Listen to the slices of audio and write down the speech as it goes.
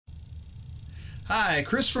Hi,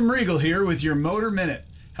 Chris from Regal here with your Motor Minute,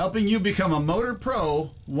 helping you become a motor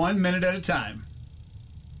pro 1 minute at a time.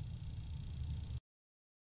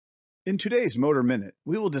 In today's Motor Minute,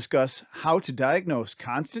 we will discuss how to diagnose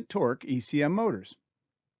constant torque ECM motors.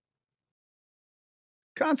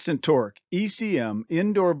 Constant torque ECM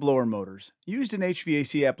indoor blower motors used in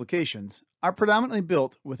HVAC applications are predominantly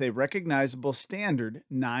built with a recognizable standard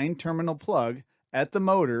 9-terminal plug at the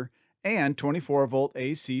motor and 24-volt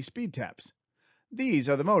AC speed taps. These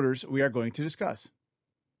are the motors we are going to discuss.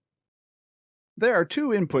 There are two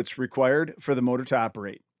inputs required for the motor to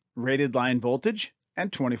operate: rated line voltage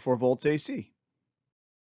and 24 volts AC.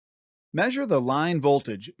 Measure the line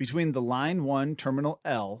voltage between the line 1 terminal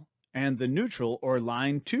L and the neutral or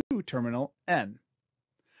line 2 terminal N.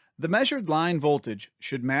 The measured line voltage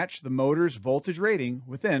should match the motor's voltage rating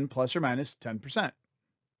within plus or minus 10%.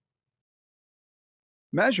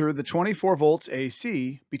 Measure the 24 volts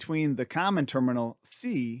AC between the common terminal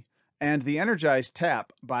C and the energized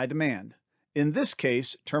tap by demand, in this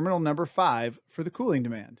case terminal number 5 for the cooling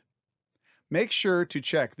demand. Make sure to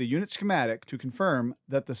check the unit schematic to confirm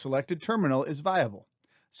that the selected terminal is viable.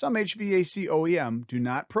 Some HVAC OEM do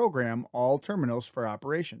not program all terminals for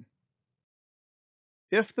operation.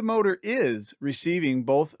 If the motor is receiving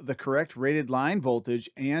both the correct rated line voltage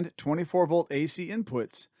and 24 volt AC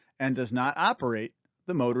inputs and does not operate,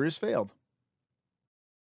 the motor is failed.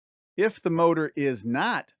 If the motor is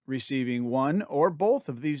not receiving one or both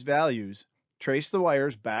of these values, trace the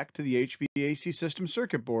wires back to the HVAC system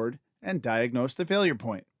circuit board and diagnose the failure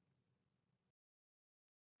point.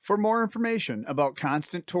 For more information about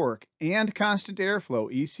constant torque and constant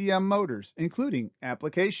airflow ECM motors, including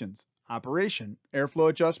applications, operation, airflow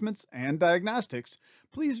adjustments, and diagnostics,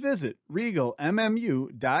 please visit regalmmu.com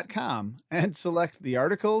and select the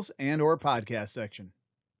articles and/or podcast section.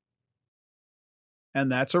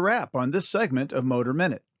 And that's a wrap on this segment of Motor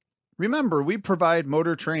Minute. Remember, we provide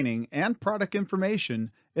motor training and product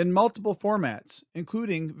information in multiple formats,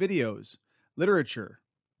 including videos, literature,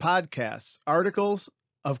 podcasts, articles,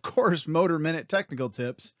 of course, Motor Minute technical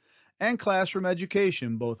tips, and classroom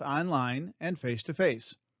education, both online and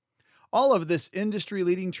face-to-face. All of this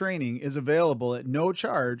industry-leading training is available at no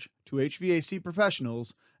charge to HVAC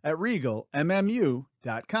professionals at regalmmu.com.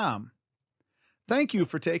 Thank you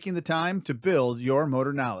for taking the time to build your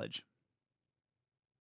motor knowledge.